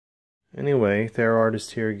Anyway, Thera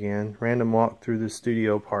Artist here again. Random walk through the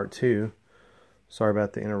studio part 2. Sorry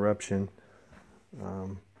about the interruption.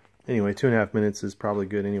 Anyway, 2.5 minutes is probably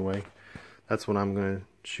good anyway. That's what I'm going to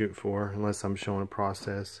shoot for, unless I'm showing a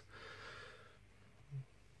process.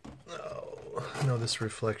 Oh, I know this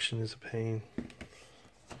reflection is a pain.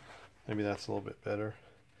 Maybe that's a little bit better.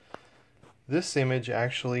 This image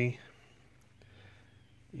actually,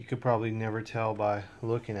 you could probably never tell by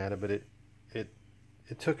looking at it, but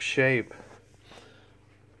it took shape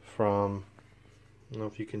from, I don't know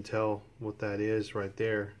if you can tell what that is right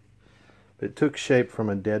there, but it took shape from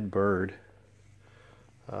a dead bird.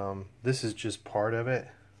 This is just part of it.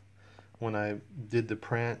 When I did the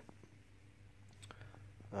print,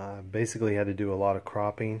 basically had to do a lot of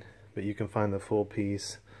cropping, but you can find the full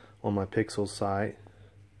piece on my Pixel site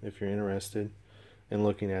if you're interested in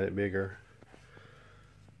looking at it bigger.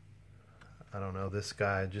 I don't know, this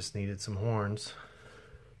guy just needed some horns.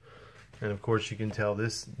 And of course you can tell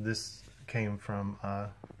this came from,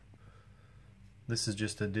 this is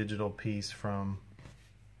just a digital piece from,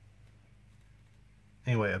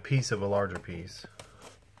 anyway, a piece of a larger piece.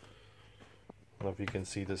 I don't know if you can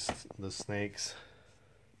see this, the snakes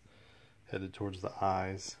headed towards the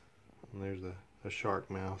eyes. And there's a shark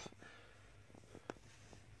mouth.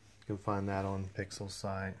 You can find that on Pixel's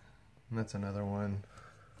site. And that's another one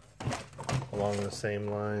along the same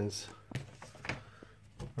lines.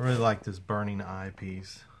 I really like this burning eye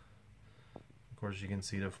piece. Of course you can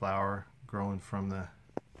see the flower growing from the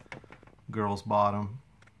girl's bottom.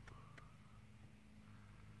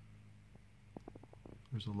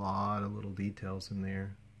 There's a lot of little details in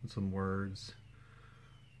there, with some words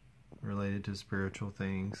related to spiritual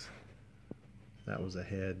things. That was a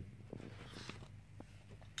head.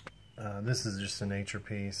 This is just a nature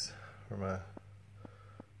piece from a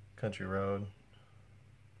country road.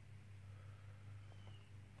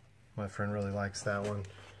 My friend really likes that one.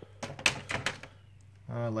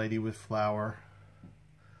 Lady with flower.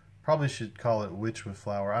 Probably should call it Witch with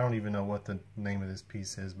Flower. I don't even know what the name of this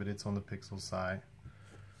piece is, but it's on the Pixel site.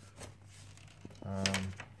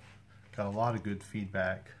 Got a lot of good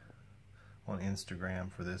feedback on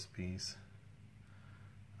Instagram for this piece.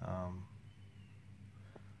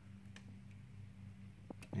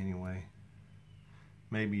 Anyway,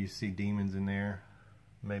 maybe you see demons in there.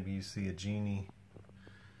 Maybe you see a genie.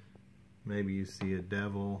 Maybe you see a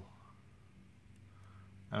devil.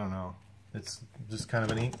 I don't know. It's just kind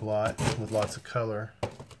of an ink blot with lots of color.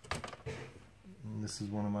 And this is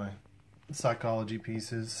one of my psychology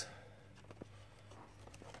pieces.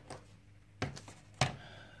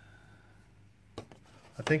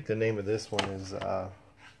 I think the name of this one is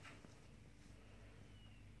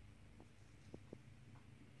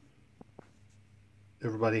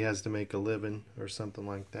Everybody Has to Make a Living, or something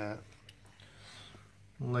like that.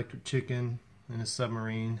 Electric chicken in a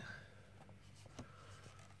submarine.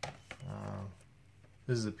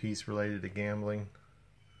 This is a piece related to gambling,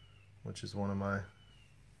 which is one of my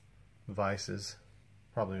vices.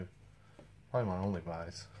 Probably my only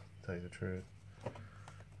vice, to tell you the truth.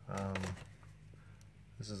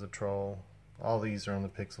 This is a troll. All these are on the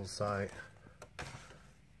Pixel site.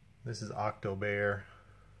 This is Octo Bear,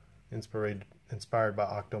 inspired by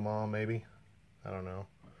Octomom, maybe. I don't know.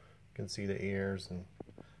 You can see the ears, and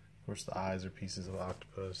of course the eyes are pieces of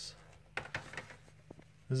octopus.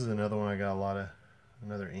 This is another one I got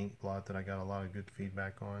another ink blot that I got a lot of good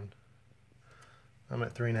feedback on. I'm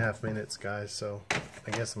at 3.5 minutes, guys, so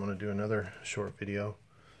I guess I'm going to do another short video.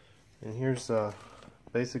 And here's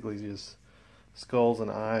basically just skulls and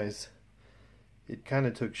eyes. It kind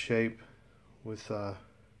of took shape with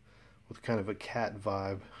kind of a cat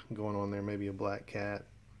vibe going on there, maybe a black cat.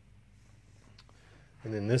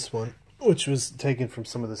 And then this one, which was taken from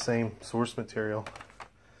some of the same source material,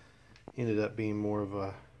 ended up being more of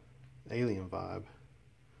a alien vibe.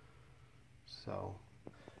 So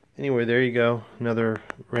anyway, there you go, another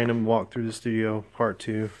random walk through the studio part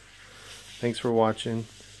 2. Thanks for watching.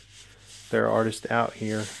 Thera Artist out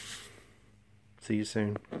here. See you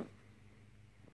soon.